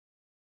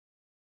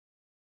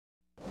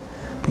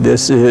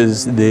This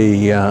is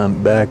the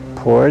back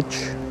porch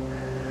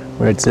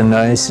where it's a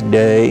nice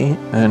day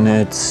and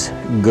it's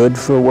good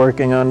for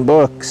working on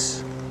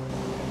books.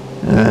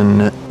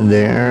 And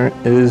there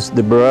is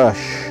the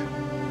brush.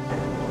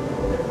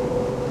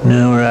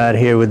 Now we're out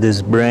here with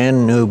this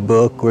brand new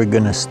book. We're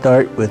going to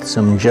start with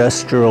some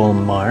gestural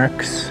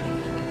marks.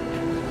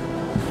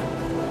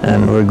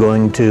 And we're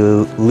going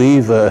to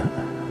leave a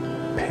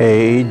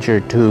page or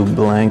two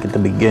blank at the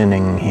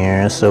beginning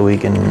here so we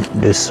can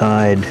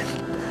decide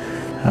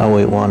how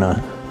we want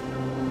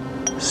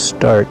to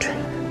start.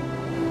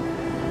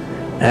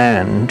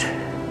 And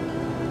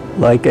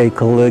like a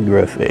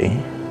calligraphy,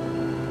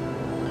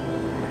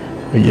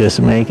 we're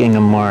just making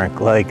a mark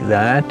like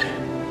that,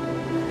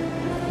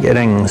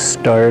 getting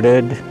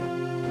started.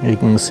 You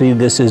can see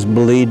this is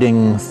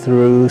bleeding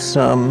through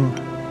some.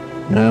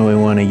 Now we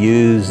want to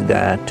use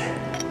that.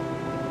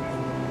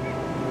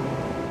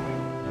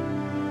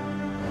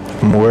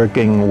 I'm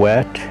working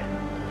wet.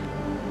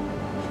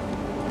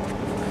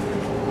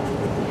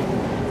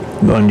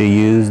 I'm going to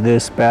use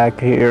this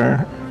back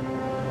here.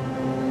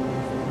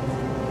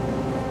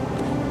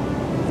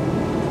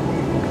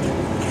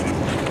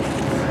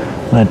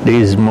 Let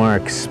these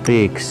marks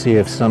speak, see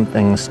if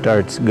something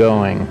starts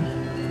going,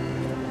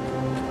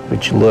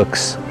 which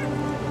looks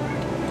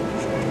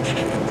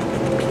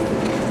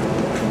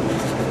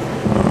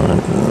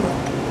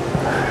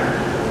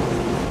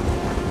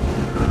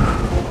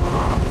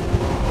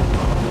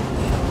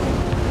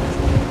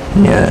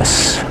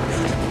yes.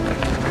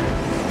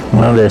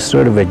 Well, there's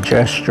sort of a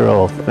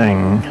gestural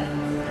thing,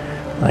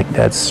 like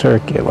that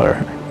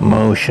circular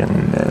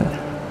motion.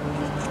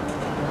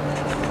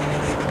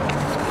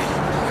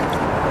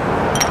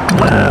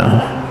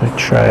 Now, we'll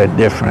try a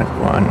different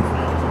one.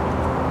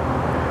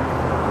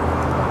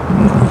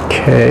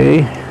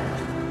 Okay.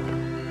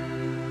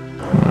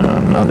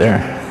 Another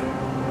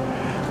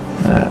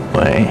that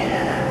way.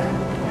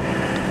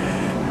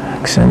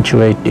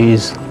 Accentuate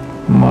these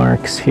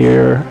marks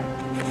here.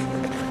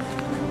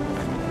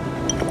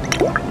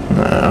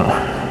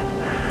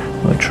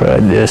 We'll try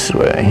this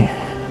way.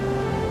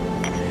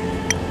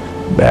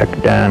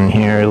 Back down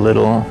here a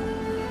little.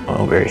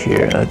 Over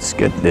here. Let's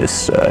get this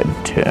side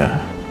too.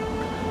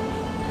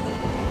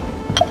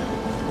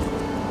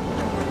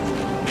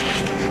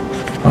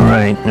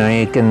 Alright, now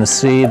you can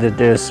see that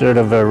there's sort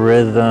of a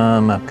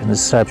rhythm, a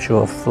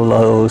conceptual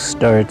flow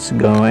starts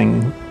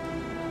going.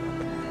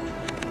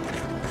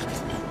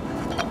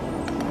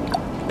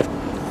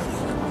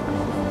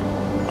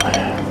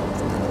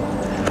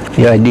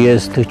 The idea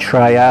is to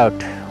try out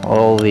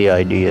all the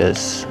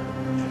ideas.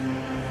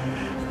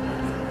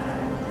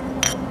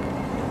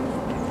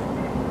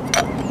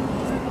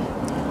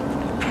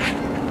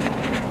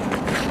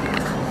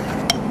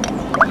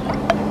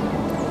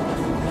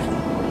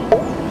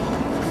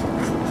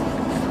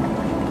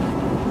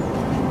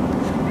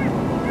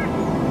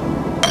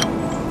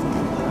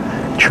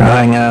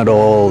 Trying out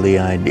all the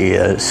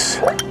ideas.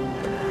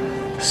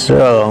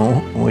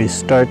 So we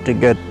start to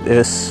get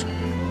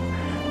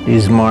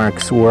these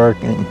marks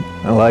working.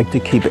 I like to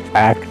keep it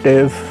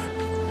active.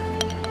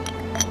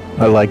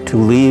 I like to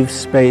leave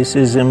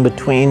spaces in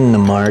between the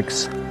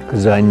marks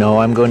because I know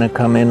I'm going to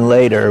come in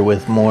later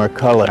with more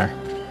color.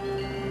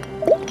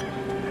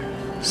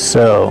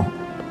 So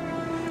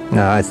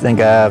now I think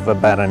I have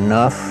about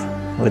enough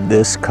with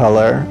this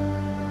color.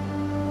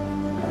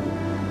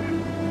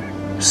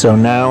 So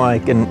now I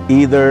can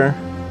either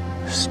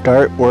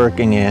start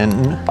working in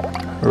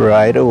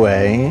right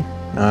away.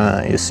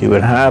 You see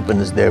what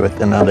happens there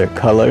with another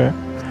color?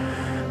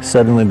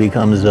 Suddenly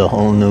becomes a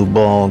whole new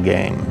ball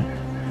game.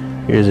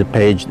 Here's a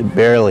page that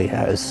barely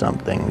has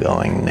something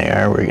going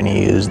there. We're going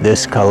to use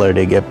this color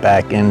to get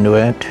back into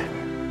it.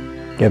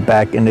 Get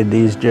back into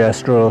these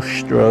gestural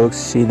strokes.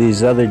 See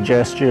these other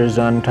gestures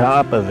on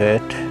top of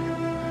it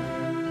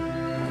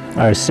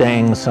are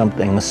saying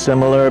something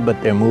similar,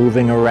 but they're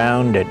moving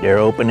around it. They're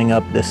opening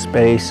up the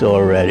space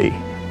already.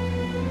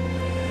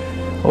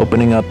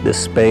 Opening up the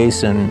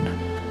space and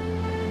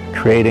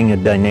creating a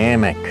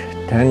dynamic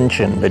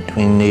tension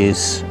between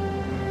these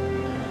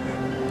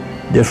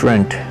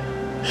different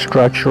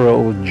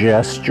structural,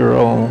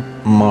 gestural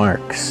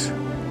marks.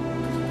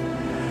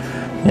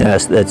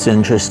 Yes, that's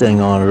interesting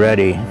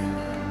already.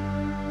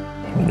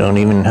 We don't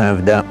even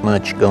have that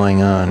much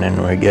going on and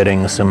we're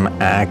getting some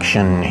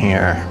action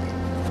here.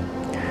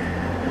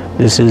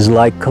 This is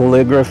like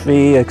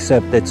calligraphy,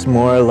 except it's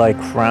more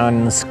like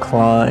Franz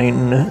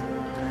Klein,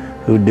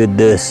 who did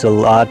this a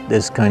lot,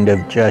 this kind of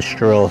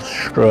gestural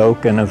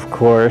stroke, and of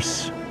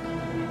course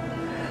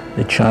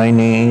the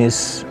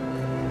Chinese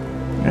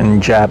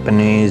and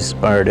Japanese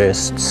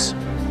artists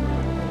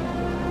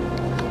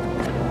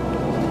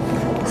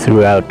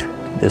throughout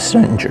the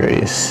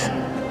centuries.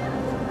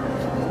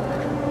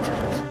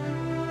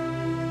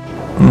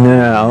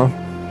 Now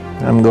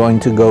I'm going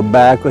to go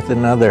back with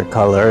another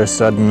color.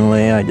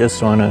 Suddenly I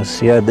just want to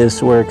see how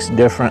this works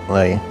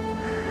differently,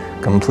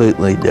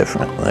 completely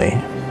differently.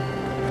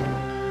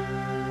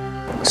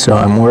 So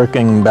I'm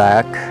working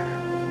back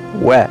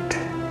wet,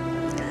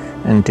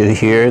 into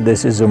here.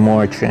 This is a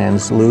more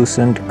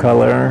translucent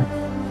color.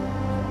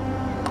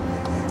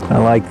 I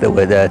like the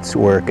way that's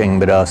working,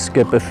 but I'll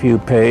skip a few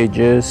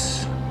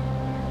pages.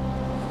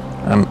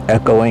 I'm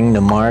echoing the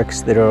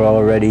marks that are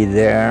already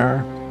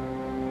there.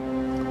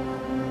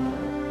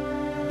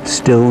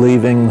 Still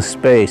leaving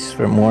space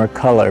for more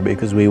color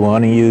because we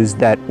want to use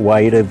that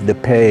white of the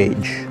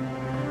page.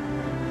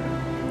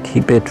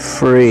 Keep it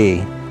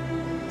free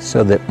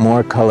so that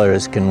more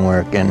colors can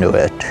work into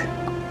it.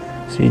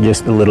 See,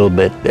 just a little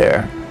bit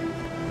there.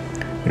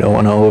 You don't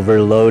want to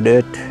overload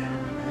it.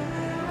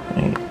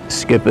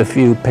 Skip a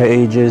few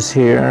pages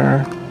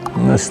here.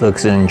 This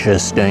looks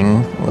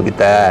interesting. Look at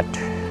that.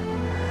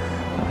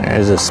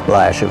 There's a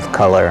splash of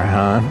color,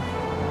 huh?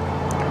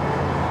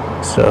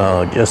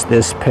 So just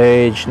this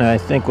page, and I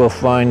think we'll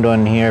find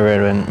one here,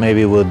 and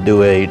maybe we'll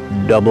do a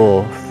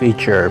double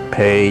feature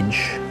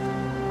page.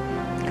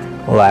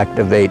 We'll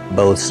activate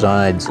both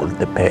sides of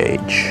the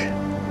page.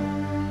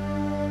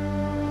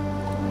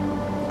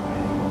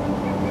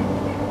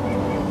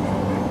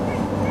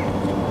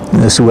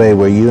 This way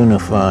we're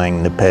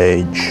unifying the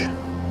page.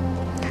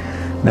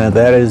 Now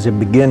that is a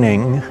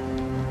beginning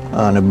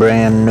on a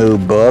brand new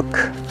book.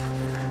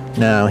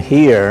 Now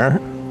here,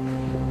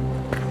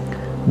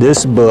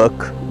 this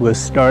book was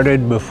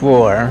started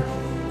before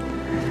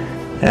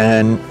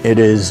and it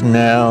is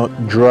now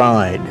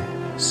dried.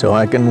 So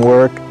I can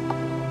work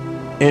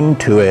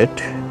into it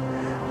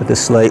with a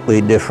slightly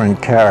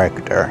different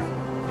character.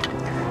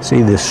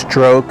 See, the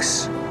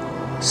strokes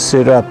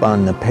sit up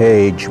on the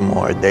page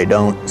more. They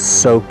don't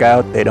soak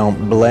out, they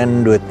don't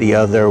blend with the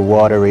other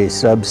watery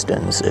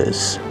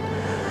substances.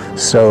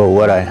 So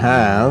what I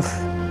have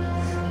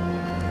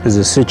is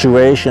a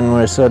situation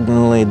where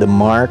suddenly the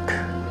mark,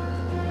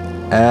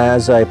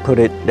 as I put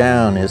it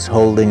down, is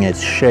holding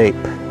its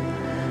shape.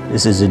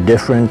 This is a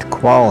different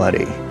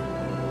quality.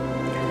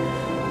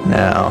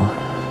 Now,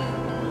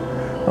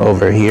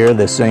 over here,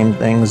 the same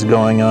thing's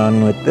going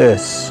on with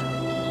this.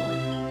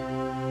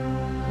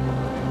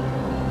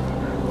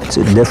 It's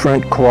a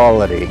different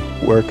quality,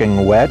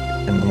 working wet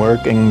and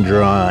working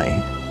dry.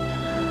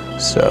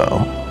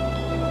 So,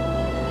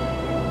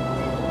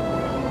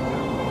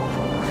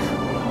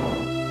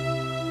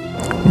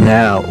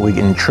 now we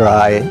can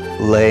try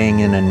laying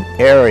in an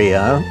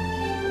area.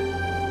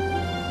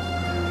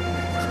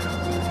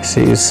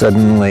 See,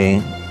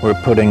 suddenly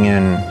we're putting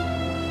in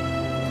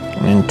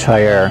an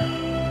entire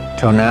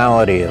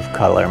tonality of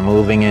color,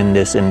 moving in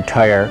this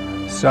entire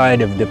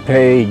side of the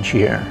page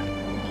here.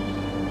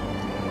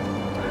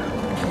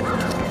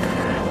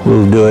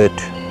 We'll do it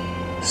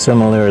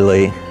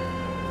similarly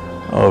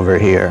over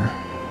here.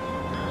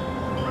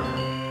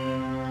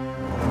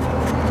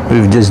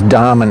 We've just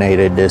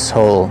dominated this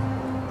whole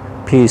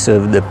piece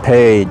of the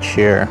page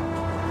here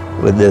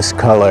with this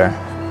color.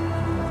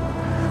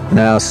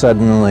 Now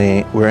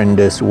suddenly we're in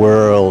this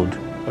world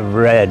of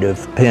red,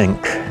 of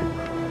pink.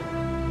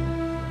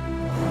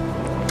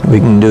 We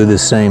can do the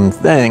same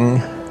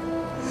thing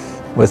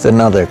with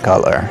another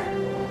color.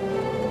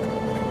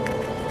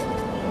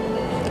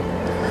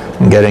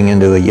 I'm getting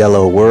into a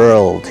yellow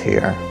world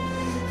here.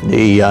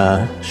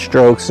 The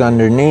strokes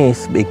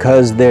underneath,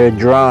 because they're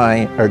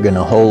dry, are going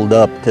to hold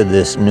up to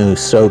this new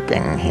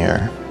soaking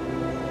here.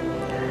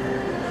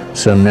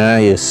 So now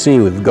you see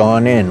we've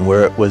gone in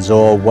where it was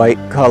all white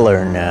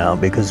color now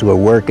because we're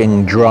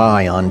working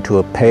dry onto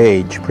a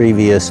page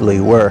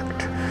previously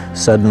worked.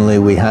 Suddenly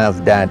we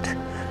have that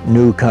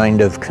new kind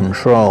of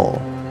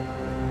control.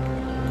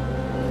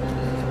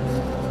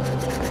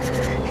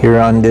 Here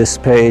on this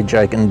page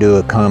I can do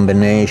a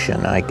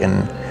combination. I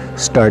can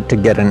start to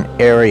get an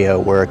area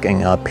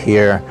working up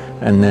here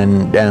and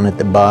then down at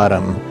the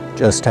bottom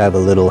just have a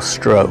little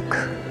stroke.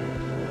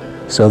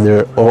 So there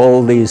are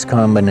all these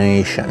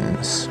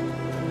combinations.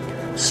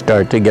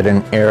 Start to get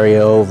an area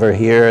over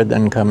here,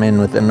 then come in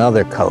with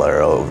another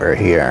color over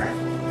here.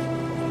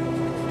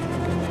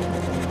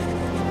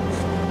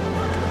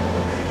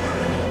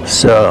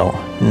 So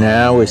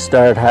now we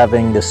start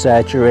having the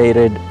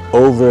saturated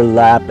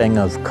overlapping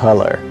of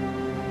color.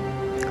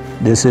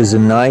 This is a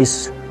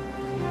nice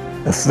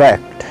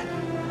effect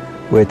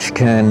which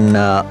can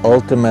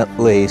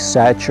ultimately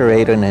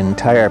saturate an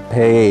entire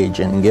page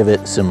and give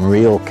it some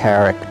real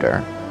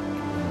character.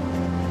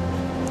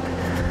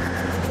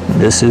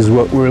 This is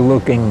what we're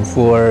looking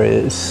for,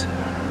 is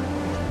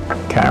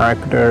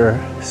character,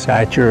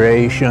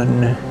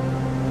 saturation.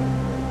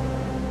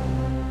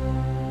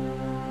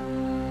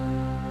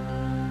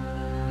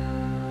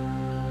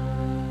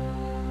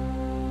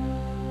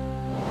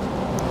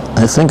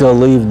 I think I'll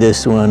leave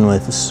this one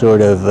with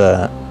sort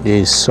of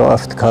these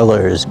soft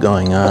colors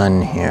going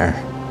on here.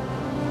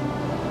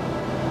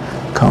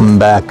 Come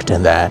back to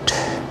that.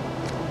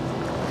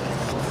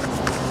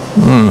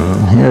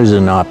 Here's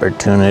an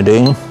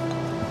opportunity.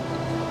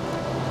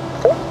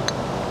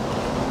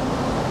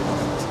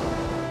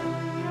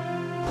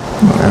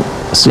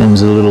 That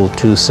seems a little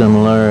too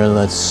similar.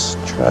 Let's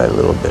try a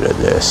little bit of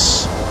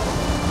this.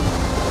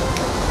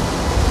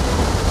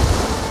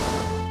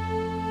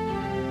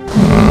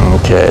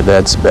 Okay,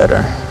 that's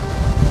better.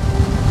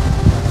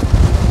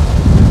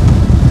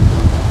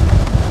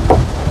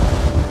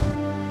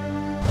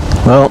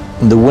 Well,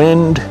 the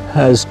wind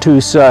has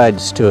two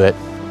sides to it.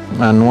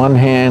 On one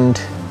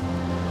hand,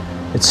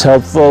 it's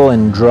helpful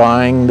in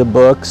drying the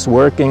books,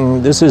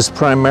 working. This is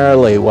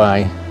primarily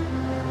why,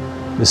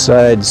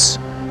 besides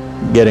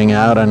getting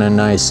out on a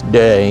nice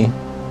day,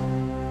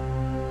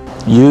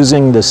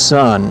 using the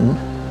sun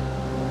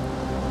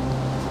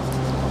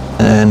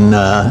and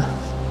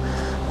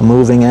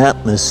moving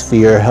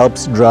atmosphere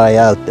helps dry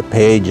out the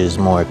pages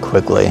more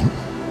quickly,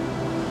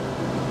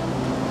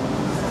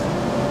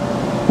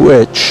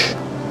 which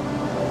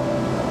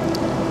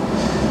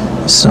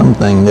is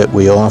something that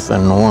we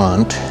often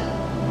want.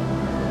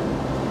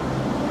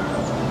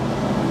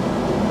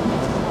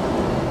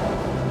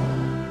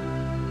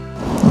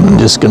 I'm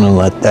just going to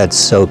let that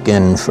soak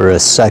in for a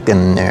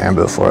second there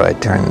before I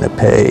turn the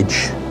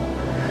page.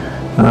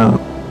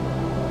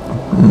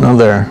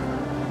 Another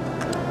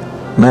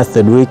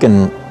method, we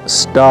can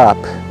stop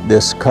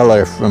this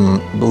color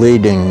from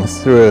bleeding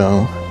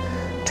through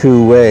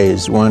two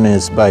ways. One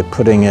is by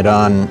putting it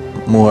on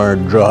more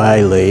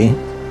dryly,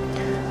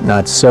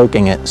 not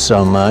soaking it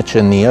so much,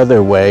 and the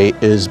other way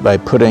is by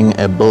putting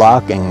a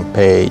blocking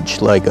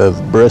page like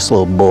of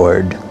bristle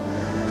board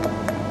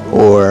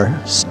or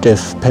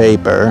stiff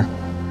paper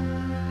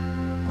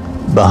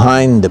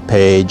behind the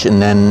page,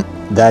 and then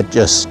that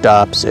just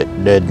stops it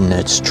dead in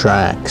its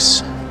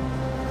tracks.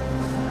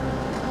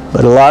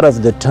 But a lot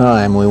of the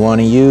time we want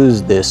to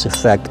use this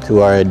effect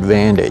to our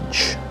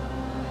advantage.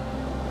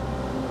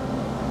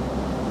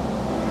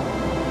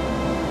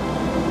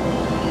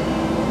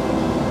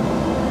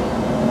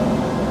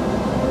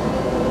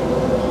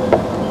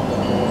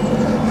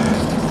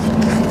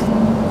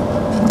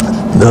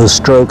 Those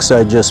strokes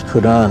I just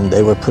put on,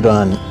 they were put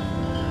on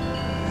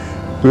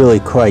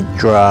really quite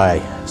dry,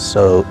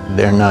 so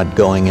they're not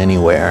going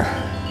anywhere.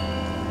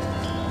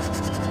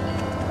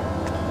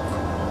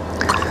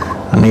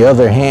 On the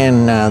other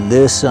hand, now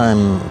this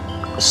I'm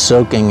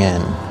soaking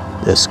in,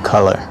 this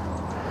color,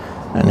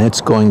 and it's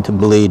going to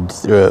bleed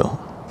through.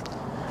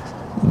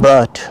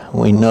 But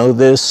we know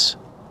this,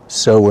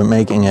 so we're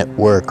making it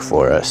work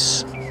for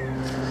us.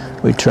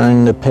 We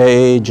turn the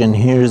page and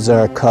here's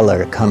our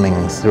color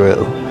coming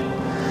through.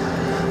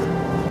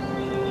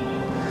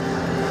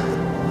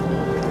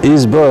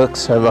 These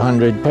books have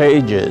 100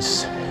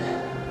 pages.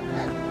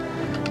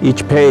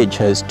 Each page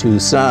has two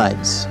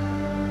sides.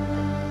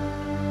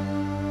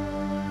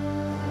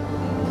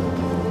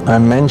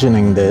 I'm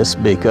mentioning this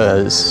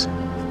because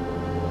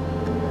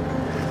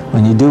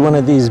when you do one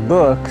of these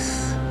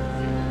books,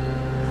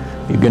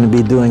 you're going to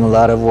be doing a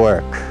lot of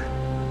work.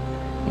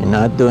 You're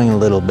not doing a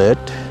little bit,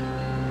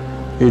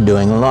 you're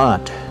doing a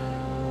lot.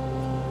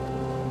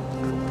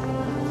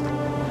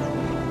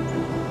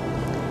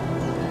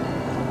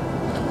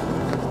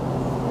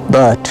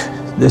 But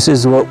this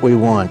is what we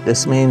want.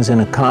 This means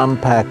in a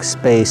compact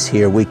space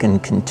here, we can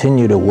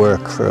continue to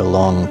work for a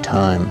long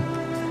time.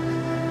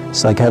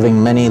 It's like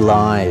having many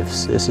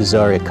lives. This is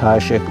our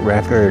Akashic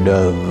record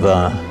of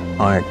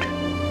art.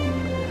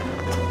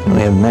 And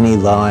we have many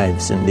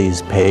lives in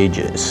these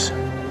pages.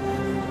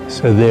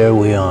 So there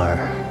we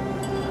are.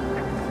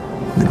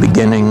 The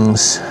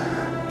beginnings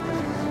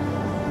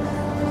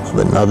of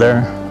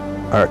another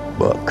art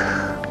book.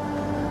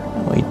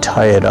 And we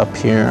tie it up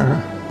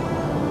here.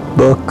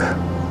 Book,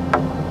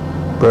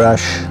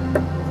 brush,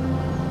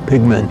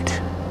 pigment.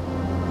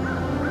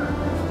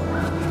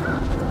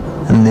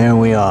 And there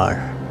we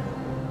are.